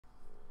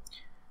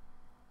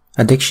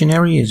A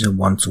dictionary is a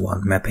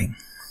one-to-one mapping,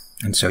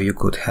 and so you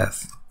could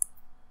have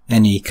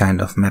any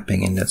kind of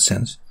mapping in that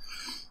sense.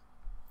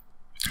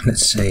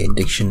 Let's say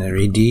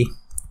dictionary D,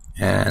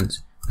 and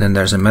then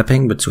there's a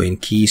mapping between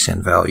keys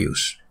and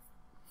values.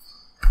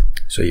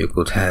 So you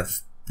could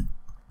have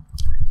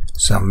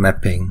some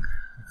mapping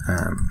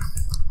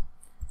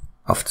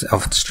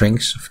of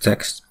strings of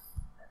text.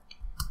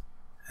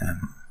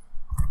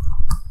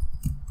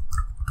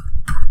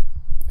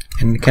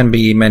 And it can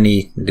be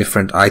many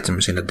different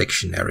items in a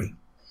dictionary.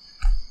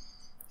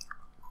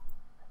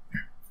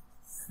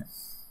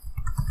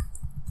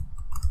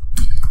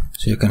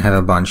 So you can have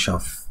a bunch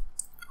of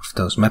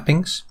those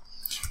mappings,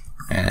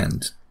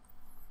 and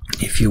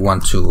if you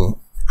want to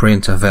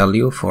print a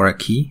value for a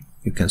key,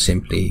 you can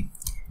simply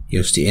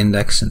use the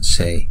index and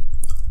say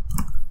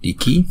the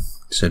key.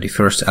 So the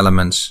first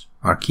elements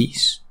are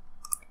keys,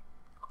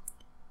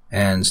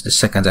 and the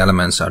second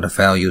elements are the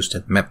values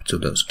that map to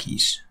those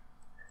keys.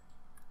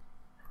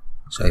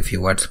 So if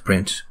you were to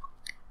print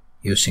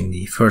using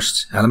the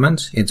first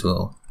element, it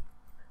will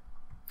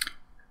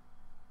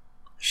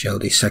show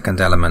the second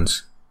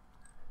element.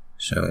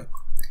 So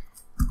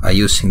by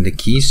using the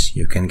keys,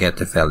 you can get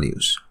the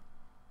values.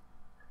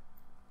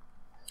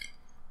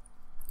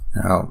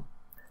 Now,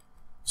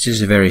 this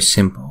is a very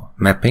simple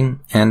mapping,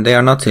 and they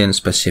are not in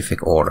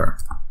specific order.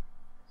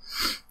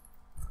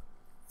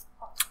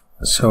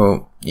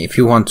 So if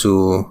you want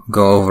to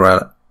go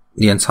over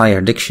the entire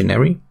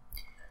dictionary,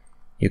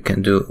 you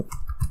can do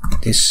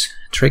this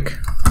trick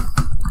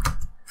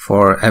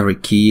for every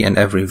key and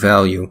every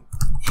value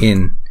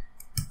in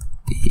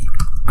the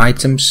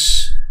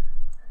items,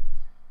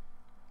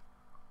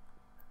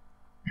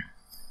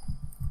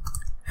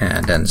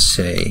 and then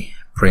say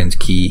print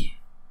key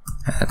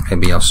and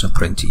maybe also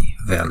print the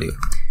value.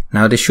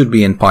 Now this should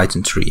be in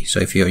Python 3, so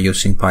if you're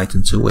using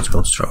Python 2 it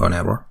will throw an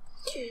error.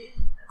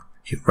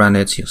 If you run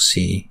it, you'll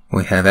see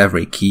we have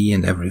every key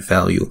and every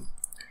value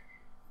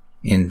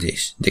in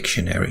this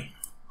dictionary.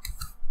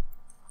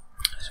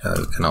 So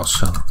you can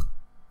also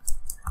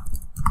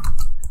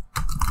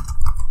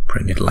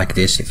print it like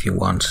this if you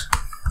want.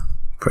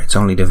 Print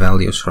only the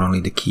values or only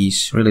the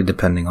keys, really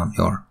depending on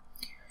your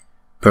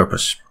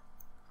purpose.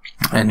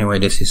 Anyway,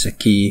 this is a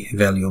key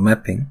value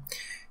mapping,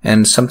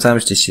 and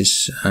sometimes this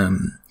is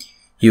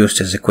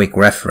used as a quick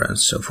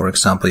reference. So for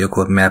example, you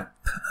could map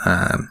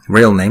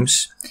real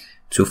names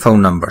to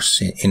phone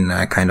numbers in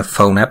a kind of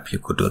phone app. You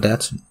could do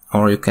that,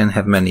 or you can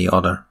have many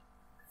other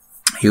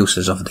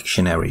uses of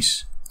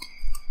dictionaries.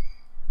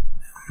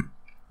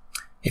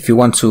 If you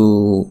want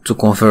to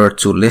convert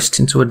to list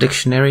into a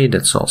dictionary,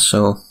 that's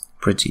also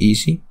pretty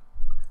easy.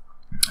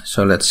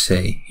 So let's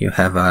say you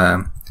have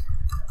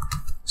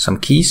some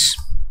keys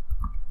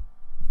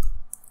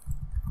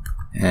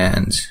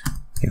and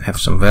you have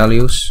some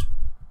values.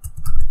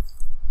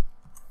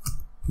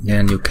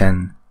 Then you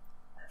can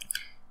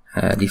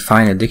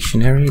define a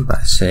dictionary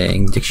by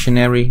saying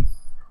dictionary,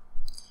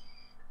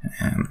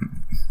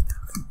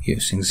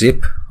 using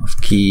zip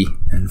of key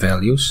and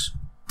values.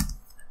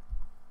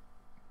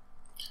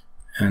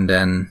 And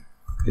then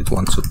you'd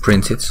want to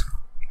print it.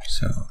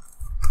 So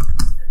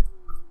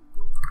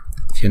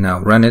if you now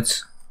run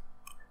it,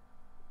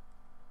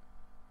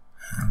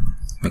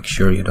 make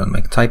sure you don't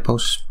make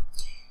typos.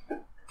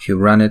 If you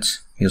run it,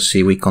 you'll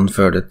see we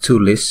converted two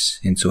lists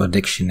into a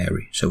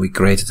dictionary. So we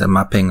created a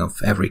mapping of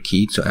every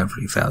key to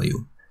every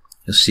value.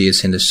 You'll see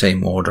it's in the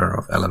same order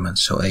of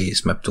elements. So A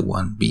is mapped to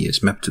 1, B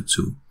is mapped to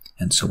 2,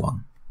 and so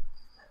on.